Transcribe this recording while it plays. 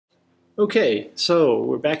Okay, so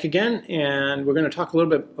we're back again, and we're going to talk a little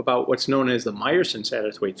bit about what's known as the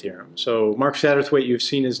Myerson-Satterthwaite theorem. So Mark Satterthwaite, you've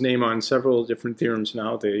seen his name on several different theorems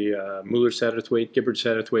now, the Muller-Satterthwaite,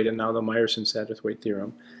 Gibbard-Satterthwaite, and now the Myerson-Satterthwaite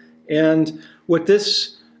theorem. And what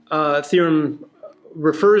this theorem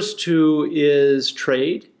refers to is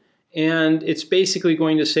trade, and it's basically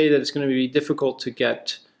going to say that it's going to be difficult to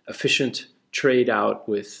get efficient trade out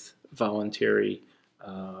with voluntary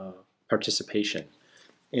participation.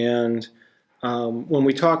 And when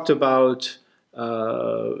we talked about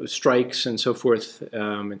strikes and so forth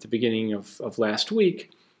at the beginning of last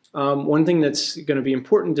week, one thing that's going to be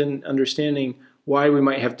important in understanding why we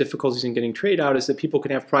might have difficulties in getting trade out is that people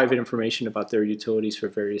can have private information about their utilities for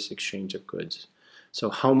various exchange of goods. So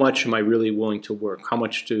how much am I really willing to work? How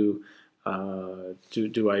much do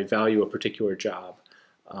I value a particular job?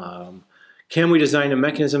 Can we design a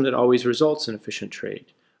mechanism that always results in efficient trade?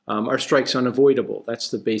 Are strikes unavoidable?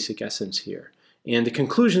 That's the basic essence here. And the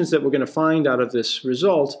conclusions that we're going to find out of this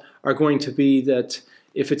result are going to be that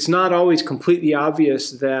if it's not always completely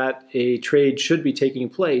obvious that a trade should be taking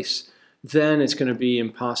place, then it's going to be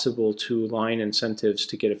impossible to align incentives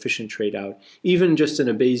to get efficient trade out, even just in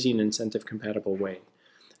a Bayesian incentive compatible way.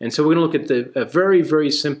 And so we're going to look at a very,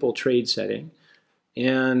 very simple trade setting.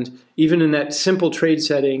 And even in that simple trade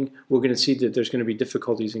setting, we're going to see that there's going to be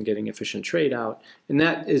difficulties in getting efficient trade out. And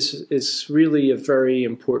that is really a very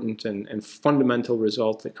important and fundamental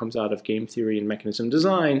result that comes out of game theory and mechanism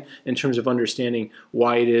design in terms of understanding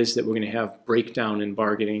why it is that we're going to have breakdown in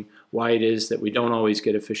bargaining, why it is that we don't always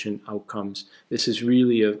get efficient outcomes. This is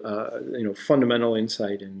really a fundamental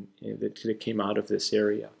insight that came out of this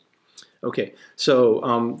area. Okay,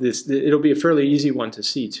 so it'll be a fairly easy one to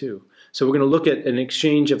see too. So we're going to look at an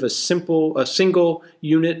exchange of a single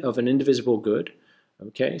unit of an indivisible good.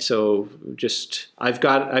 Okay, so just I've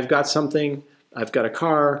got something, I've got a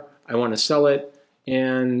car, I want to sell it,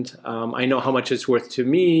 and I know how much it's worth to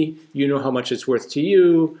me, you know how much it's worth to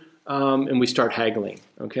you, and we start haggling.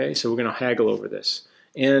 Okay, so we're going to haggle over this.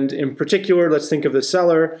 And in particular, let's think of the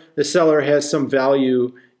seller. The seller has some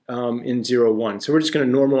value in 0, 1. So we're just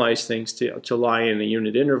going to normalize things to lie in a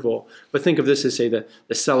unit interval. But think of this as, say, the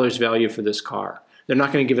seller's value for this car. They're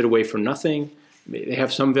not going to give it away for nothing. They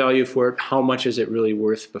have some value for it. How much is it really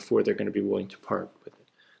worth before they're going to be willing to part with it?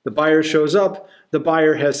 The buyer shows up. The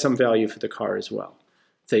buyer has some value for the car as well,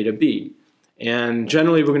 theta b. And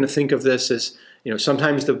generally, we're going to think of this as,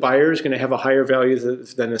 sometimes the buyer is going to have a higher value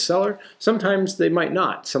than the seller. Sometimes they might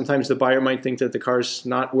not. Sometimes the buyer might think that the car's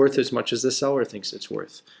not worth as much as the seller thinks it's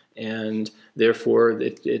worth. And therefore,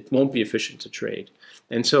 it won't be efficient to trade.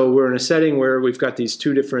 And so we're in a setting where we've got these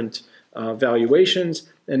two different valuations,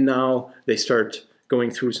 and now they start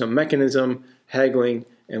going through some mechanism, haggling,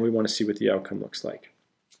 and we want to see what the outcome looks like.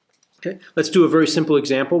 Okay, let's do a very simple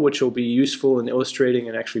example, which will be useful in illustrating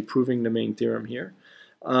and actually proving the main theorem here.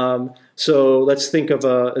 So let's think of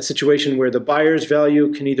a situation where the buyer's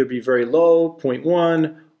value can either be very low,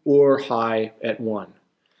 0.1, or high at 1.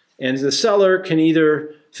 And the seller can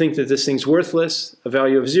either think that this thing's worthless, a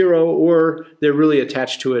value of 0, or they're really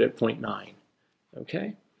attached to it at 0.9.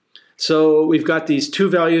 Okay? So we've got these two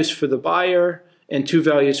values for the buyer and two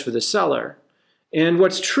values for the seller. And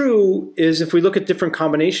what's true is if we look at different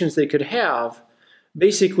combinations they could have,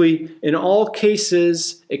 basically in all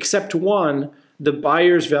cases except one, the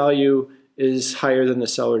buyer's value is higher than the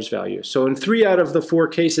seller's value. So in 3 out of the 4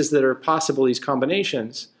 cases that are possible, these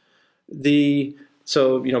combinations, we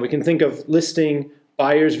can think of listing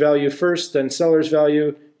buyer's value first, then seller's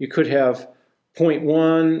value. You could have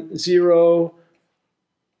 0.1, 0.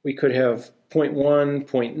 We could have 0.1,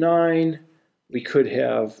 0.9. We could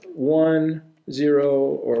have 1, 0,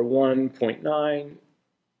 or 1.9.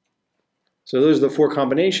 So those are the 4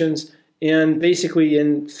 combinations. And basically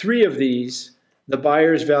in 3 of these, the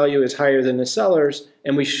buyer's value is higher than the seller's,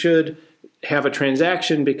 and we should have a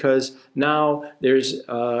transaction because now there's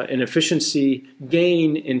an efficiency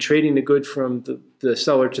gain in trading the good from the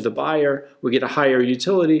seller to the buyer. We get a higher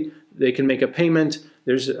utility. They can make a payment.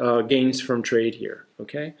 There's gains from trade here.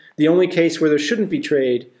 Okay. The only case where there shouldn't be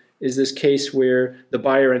trade is this case where the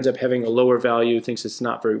buyer ends up having a lower value, thinks it's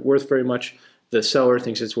not worth very much. The seller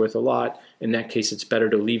thinks it's worth a lot. In that case, it's better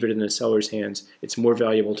to leave it in the seller's hands. It's more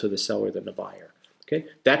valuable to the seller than the buyer. Okay,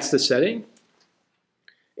 that's the setting.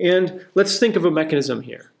 And let's think of a mechanism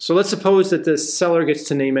here. So let's suppose that the seller gets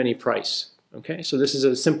to name any price. Okay, so this is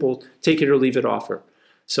a simple take it or leave it offer.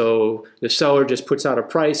 So the seller just puts out a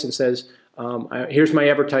price and says, here's my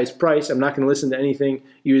advertised price. I'm not going to listen to anything.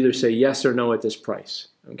 You either say yes or no at this price.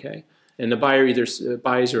 Okay, and the buyer either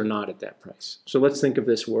buys or not at that price. So let's think of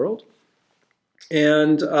this world.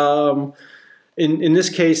 And In this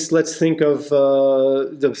case, let's think of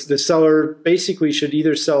the seller basically should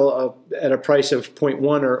either sell at a price of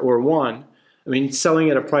 0.1 or 1. I mean, selling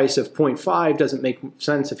at a price of 0.5 doesn't make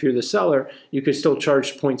sense if you're the seller. You could still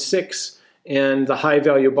charge 0.6, and the high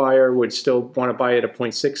value buyer would still want to buy it at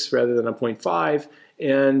 0.6 rather than a 0.5,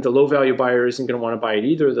 and the low value buyer isn't going to want to buy at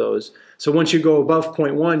either of those. So once you go above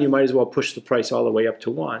 0.1, you might as well push the price all the way up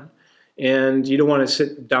to 1. And you don't want to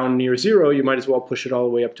sit down near 0, you might as well push it all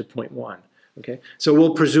the way up to 0.1. Okay, so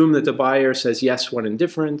we'll presume that the buyer says yes when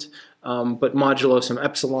indifferent, but modulo some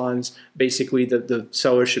epsilons, basically the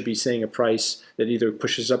seller should be saying a price that either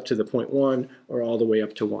pushes up to the 0.1 or all the way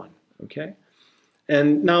up to 1. Okay,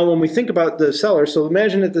 and now when we think about the seller, so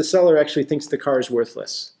imagine that the seller actually thinks the car is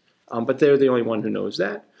worthless, but they're the only one who knows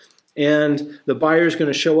that. And the buyer is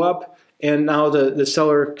going to show up, and now the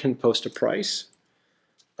seller can post a price.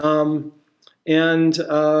 If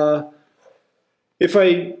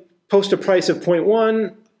I post a price of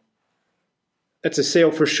 0.1, that's a sale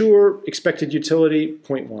for sure, expected utility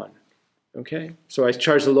 0.1. Okay, so I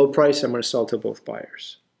charge the low price, I'm going to sell to both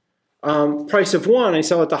buyers. Price of 1, I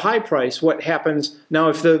sell at the high price. What happens now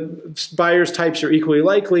if the buyer's types are equally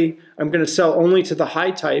likely? I'm going to sell only to the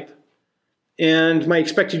high type, and my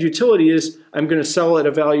expected utility is I'm going to sell at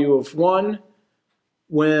a value of 1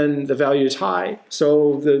 when the value is high.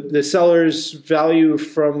 So the seller's value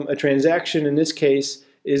from a transaction in this case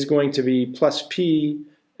is going to be plus P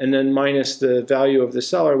and then minus the value of the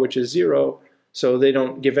seller, which is 0. So they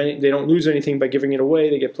don't lose anything by giving it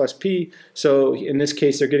away. They get plus P. So in this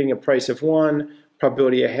case, they're getting a price of 1,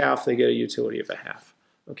 probability of half. They get a utility of a half.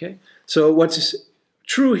 Okay. So what's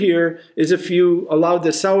true here is if you allowed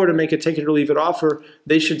the seller to make a take it or leave it offer,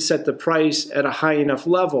 they should set the price at a high enough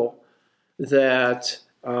level that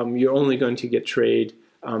you're only going to get trade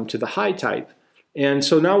to the high type. And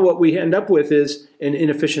so now what we end up with is an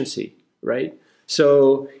inefficiency, right?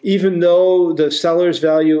 So even though the seller's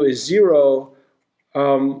value is 0,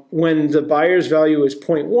 when the buyer's value is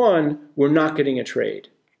 0.1, we're not getting a trade.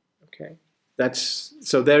 Okay,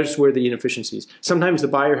 so there's where the inefficiency is. Sometimes the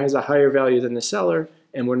buyer has a higher value than the seller,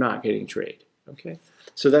 and we're not getting trade. Okay,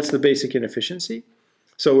 so that's the basic inefficiency.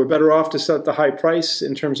 So we're better off to set the high price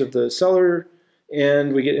in terms of the seller,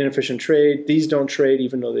 and we get inefficient trade. These don't trade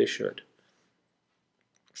even though they should.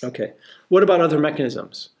 Okay, what about other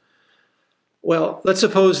mechanisms? Well, let's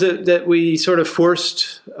suppose that we sort of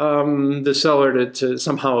forced the seller to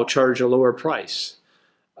somehow charge a lower price,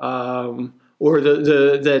 or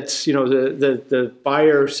the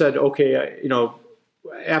buyer said, okay,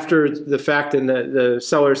 after the fact, and the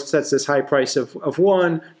seller sets this high price of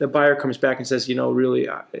 1, the buyer comes back and says, really,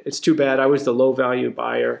 it's too bad. I was the low value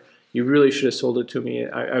buyer. You really should have sold it to me.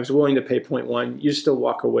 I was willing to pay 0.1. You still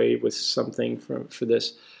walk away with something for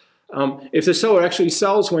this. If the seller actually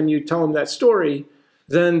sells when you tell him that story,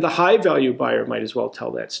 then the high value buyer might as well tell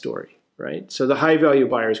that story, right? So the high value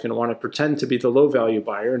buyer is going to want to pretend to be the low value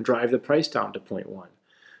buyer and drive the price down to 0.1.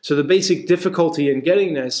 So the basic difficulty in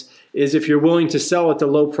getting this is if you're willing to sell at the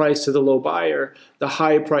low price to the low buyer, the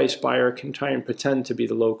high price buyer can try and pretend to be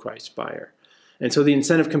the low price buyer. And so the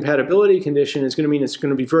incentive compatibility condition is going to mean it's going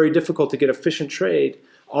to be very difficult to get efficient trade,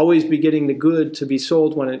 always be getting the good to be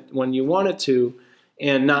sold when you want it to,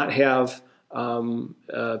 and not have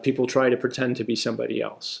people try to pretend to be somebody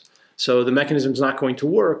else. So the mechanism is not going to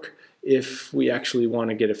work if we actually want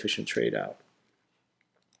to get efficient trade out.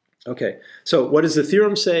 Okay, so what does the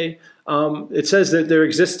theorem say? It says that there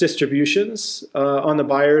exist distributions on the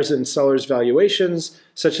buyers and sellers' valuations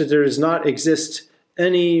such that there does not exist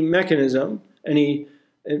any mechanism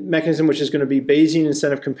which is going to be Bayesian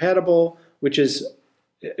incentive compatible, which is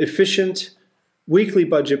efficient, weekly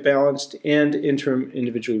budget balanced, and interim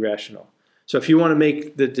individually rational. So if you want to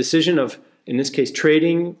make the decision of, in this case,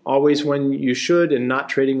 trading always when you should and not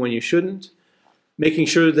trading when you shouldn't, making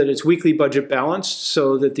sure that it's weekly budget balanced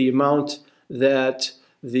so that the amount that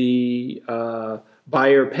the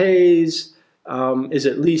buyer pays is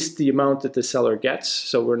at least the amount that the seller gets.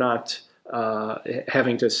 So we're not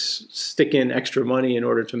having to stick in extra money in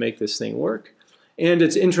order to make this thing work. And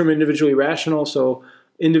it's interim individually rational, so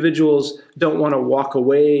individuals don't want to walk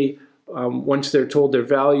away once they're told their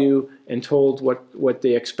value and told what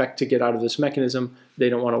they expect to get out of this mechanism. They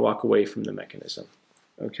don't want to walk away from the mechanism.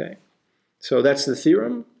 Okay, so that's the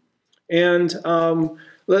theorem. And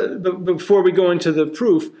before we go into the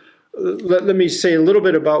proof, let me say a little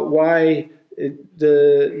bit about why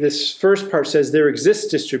this first part says there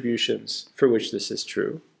exist distributions for which this is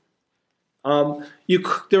true.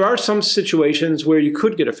 There are some situations where you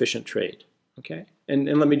could get efficient trade. Okay, and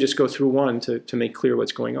let me just go through one to make clear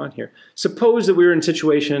what's going on here. Suppose that we were in a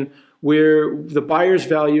situation where the buyer's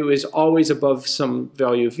value is always above some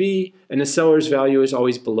value V and the seller's value is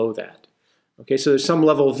always below that. Okay, so there's some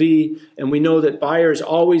level V, and we know that buyers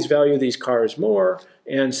always value these cars more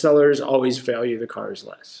and sellers always value the cars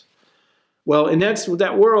less. Well, in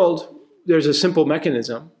that world, there's a simple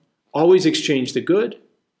mechanism. Always exchange the good,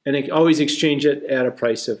 and always exchange it at a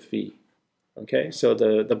price of V. Okay, so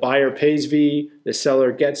the buyer pays V, the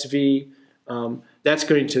seller gets V. That's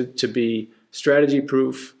going to be strategy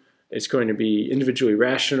proof. It's going to be individually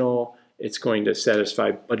rational. It's going to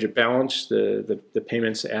satisfy budget balance. The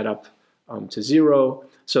payments add up to 0.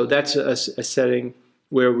 So that's a setting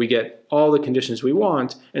where we get all the conditions we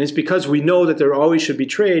want. And it's because we know that there always should be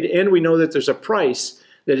trade, and we know that there's a price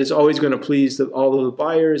that is always going to please all of the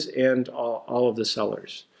buyers and all of the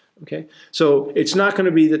sellers. Okay? So it's not going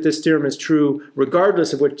to be that this theorem is true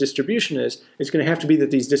regardless of what distribution is. It's going to have to be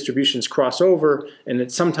that these distributions cross over, and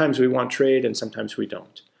that sometimes we want trade and sometimes we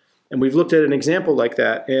don't. And we've looked at an example like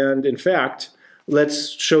that, and in fact,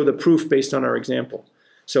 let's show the proof based on our example.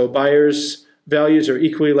 So buyers' values are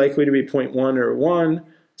equally likely to be 0.1 or 1.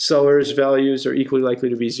 Sellers' values are equally likely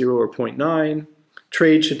to be 0 or 0.9.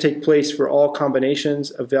 Trade should take place for all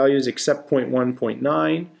combinations of values except 0.1,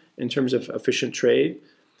 0.9 in terms of efficient trade.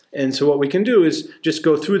 And so what we can do is just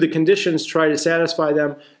go through the conditions, try to satisfy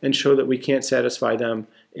them, and show that we can't satisfy them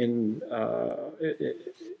in all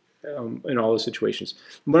the situations.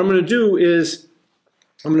 What I'm going to do is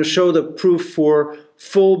I'm going to show the proof for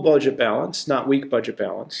full budget balance, not weak budget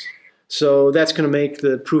balance. So that's going to make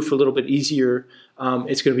the proof a little bit easier.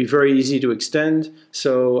 It's going to be very easy to extend,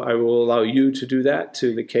 so I will allow you to do that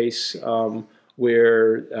to the case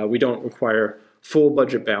where we don't require full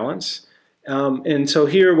budget balance. And so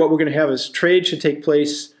here what we're going to have is trade should take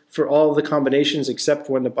place for all of the combinations except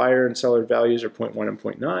when the buyer and seller values are 0.1 and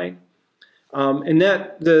 0.9. And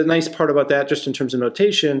the nice part about that, just in terms of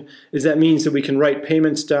notation, is that means that we can write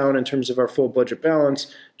payments down in terms of our full budget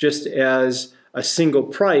balance just as a single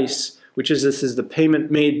price, which is this is the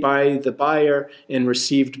payment made by the buyer and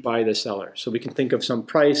received by the seller. So we can think of some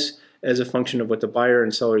price as a function of what the buyer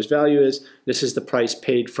and seller's value is. This is the price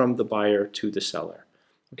paid from the buyer to the seller.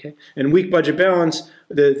 Okay? And weak budget balance,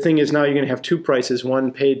 the thing is now you're going to have two prices,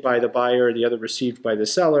 one paid by the buyer, the other received by the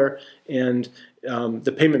seller, and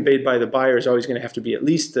the payment made by the buyer is always going to have to be at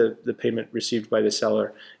least the payment received by the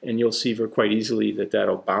seller, and you'll see quite easily that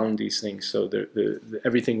that'll bound these things, so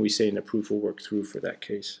everything we say in the proof will work through for that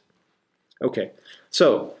case. Okay,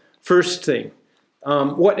 so first thing,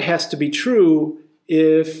 what has to be true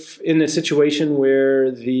if in a situation where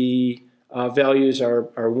the values are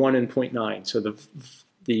 1 and 0.9, so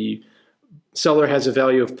the seller has a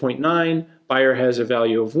value of 0.9, buyer has a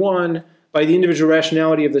value of 1. By the individual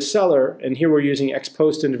rationality of the seller, and here we're using ex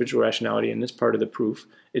post individual rationality in this part of the proof,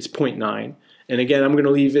 it's 0.9. And again, I'm going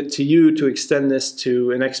to leave it to you to extend this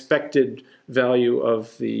to an expected value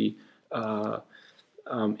of the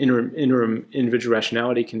interim individual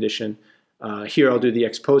rationality condition. Here I'll do the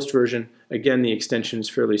ex post version. Again, the extension is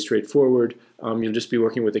fairly straightforward. You'll just be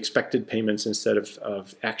working with expected payments instead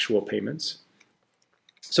of actual payments.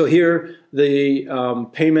 So here, the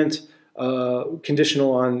payment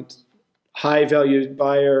conditional on high-valued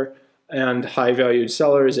buyer and high-valued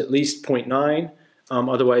seller is at least 0.9.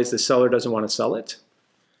 Otherwise, the seller doesn't want to sell it.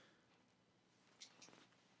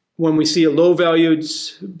 When we see a low-valued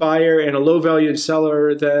buyer and a low-valued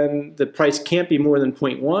seller, then the price can't be more than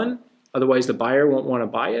 0.1. Otherwise, the buyer won't want to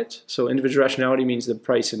buy it. So individual rationality means the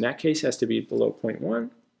price in that case has to be below 0.1.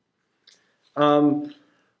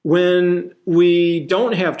 When we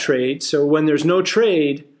don't have trade, so when there's no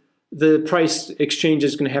trade, the price exchange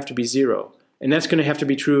is going to have to be 0. And that's going to have to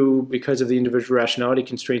be true because of the individual rationality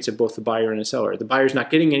constraints of both the buyer and the seller. The buyer's not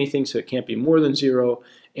getting anything, so it can't be more than 0,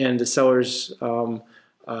 and the seller's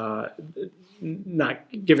not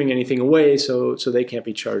giving anything away, so they can't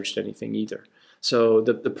be charged anything either. So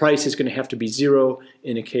the price is going to have to be 0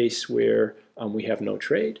 in a case where we have no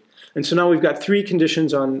trade. And so now we've got 3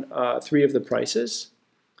 conditions on 3 of the prices.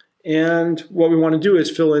 And what we want to do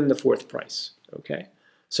is fill in the 4th price. Okay.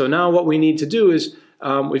 So now what we need to do is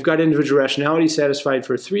we've got individual rationality satisfied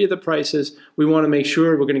for 3 of the prices. We want to make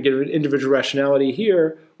sure we're going to get individual rationality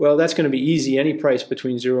here. Well, that's going to be easy. Any price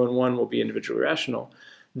between 0 and 1 will be individually rational.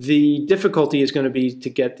 The difficulty is going to be to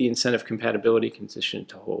get the incentive compatibility condition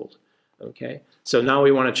to hold. Okay. So now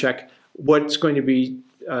we want to check what's going to be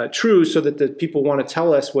true so that the people want to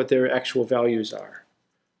tell us what their actual values are.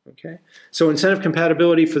 Okay, so incentive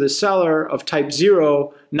compatibility for the seller of type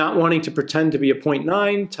 0, not wanting to pretend to be a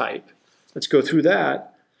 0.9 type. Let's go through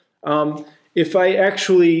that. If I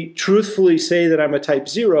actually truthfully say that I'm a type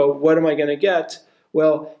 0, what am I going to get?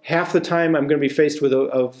 Well, half the time I'm going to be faced with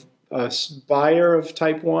a buyer of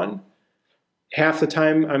type 1. Half the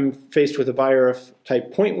time I'm faced with a buyer of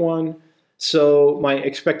type 0.1. So my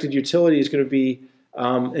expected utility is going to be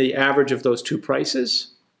the average of those two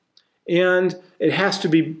prices. And it has to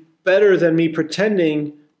be better than me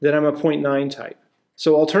pretending that I'm a 0.9 type.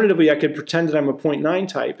 So alternatively, I could pretend that I'm a 0.9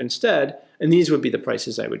 type instead, and these would be the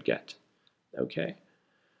prices I would get. Okay.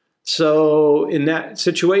 So in that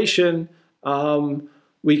situation,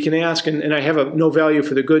 we can ask, and I have a no value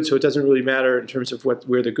for the good, so it doesn't really matter in terms of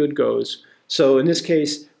where the good goes. So in this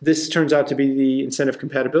case, this turns out to be the incentive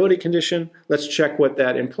compatibility condition. Let's check what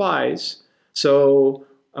that implies. So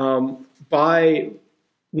by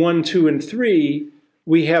 1, 2, and 3,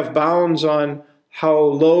 we have bounds on how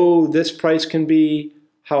low this price can be,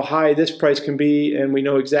 how high this price can be, and we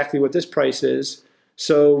know exactly what this price is.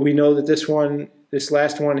 So we know that this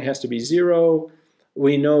last one has to be 0.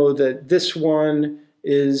 We know that this one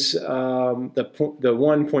is the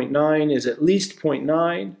 1.9 is at least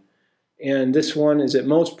 0.9, and this one is at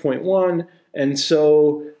most 0.1. And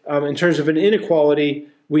so in terms of an inequality,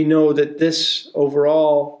 we know that this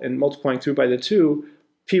overall, and multiplying through by the 2,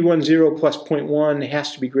 P10 plus 0.1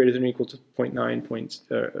 has to be greater than or equal to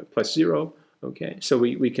 0.9 plus 0. Okay, so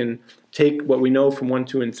we can take what we know from 1,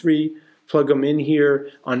 2, and 3, plug them in here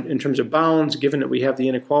in terms of bounds, given that we have the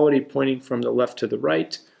inequality pointing from the left to the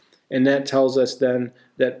right. And that tells us then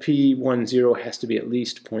that P10 has to be at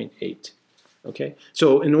least 0.8. Okay,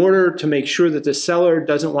 so in order to make sure that the seller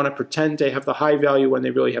doesn't want to pretend they have the high value when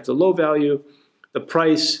they really have the low value, the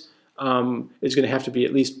price is going to have to be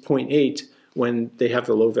at least 0.8 when they have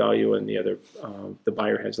the low value and the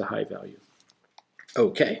buyer has the high value.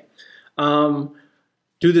 Okay.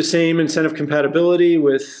 Do the same incentive compatibility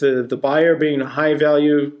with the buyer being a high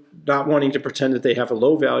value, not wanting to pretend that they have a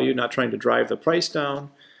low value, not trying to drive the price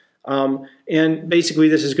down. And basically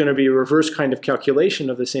this is going to be a reverse kind of calculation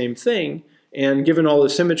of the same thing. And given all the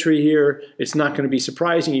symmetry here, it's not going to be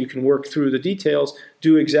surprising. You can work through the details,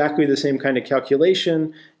 do exactly the same kind of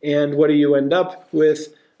calculation, and what do you end up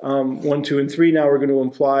with? 1, 2, and 3 now are going to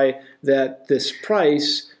imply that this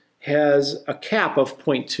price has a cap of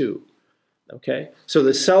 0.2. Okay, so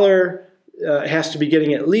the seller has to be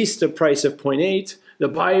getting at least a price of 0.8. The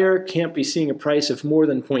buyer can't be seeing a price of more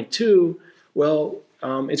than 0.2. Well,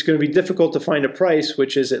 it's going to be difficult to find a price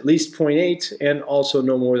which is at least 0.8 and also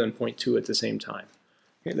no more than 0.2 at the same time.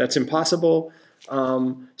 Okay, that's impossible.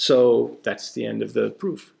 So that's the end of the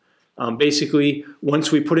proof. Basically,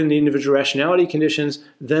 once we put in the individual rationality conditions,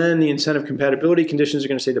 then the incentive compatibility conditions are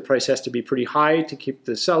going to say the price has to be pretty high to keep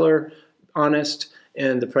the seller honest,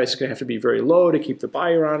 and the price is going to have to be very low to keep the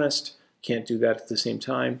buyer honest. Can't do that at the same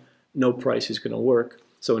time. No price is going to work.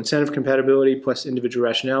 So incentive compatibility plus individual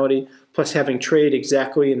rationality plus having trade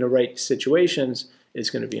exactly in the right situations is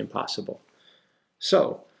going to be impossible.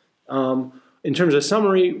 So in terms of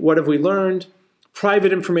summary, what have we learned?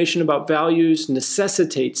 Private information about values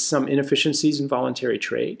necessitates some inefficiencies in voluntary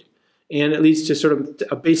trade, and it leads to sort of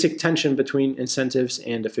a basic tension between incentives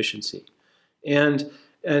and efficiency. And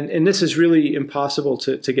this is really impossible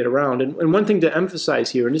to get around. And one thing to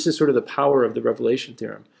emphasize here, and this is sort of the power of the revelation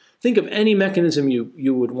theorem, think of any mechanism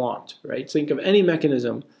you would want, right? Think of any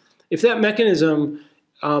mechanism. If that mechanism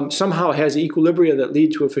somehow has equilibria that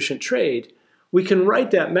lead to efficient trade, we can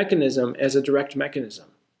write that mechanism as a direct mechanism.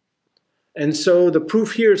 And so the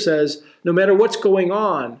proof here says, no matter what's going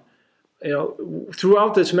on,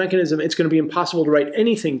 throughout this mechanism, it's going to be impossible to write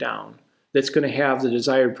anything down that's going to have the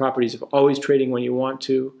desired properties of always trading when you want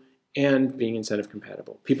to and being incentive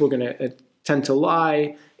compatible. People are going to tend to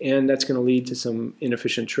lie, and that's going to lead to some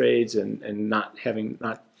inefficient trades and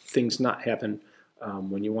things not happen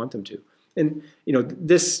when you want them to. And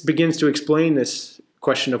this begins to explain this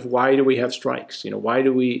question of why do we have strikes? Why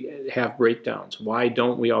do we have breakdowns? Why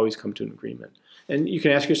don't we always come to an agreement? And you can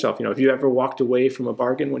ask yourself, have you ever walked away from a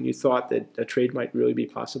bargain when you thought that a trade might really be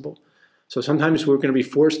possible? So sometimes we're going to be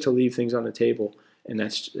forced to leave things on the table, and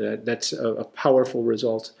that's a powerful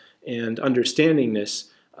result. And understanding this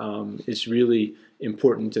is really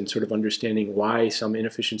important in sort of understanding why some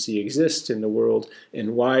inefficiency exists in the world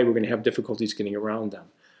and why we're going to have difficulties getting around them.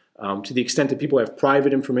 To the extent that people have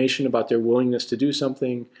private information about their willingness to do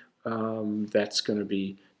something, that's going to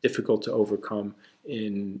be difficult to overcome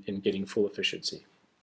in getting full efficiency.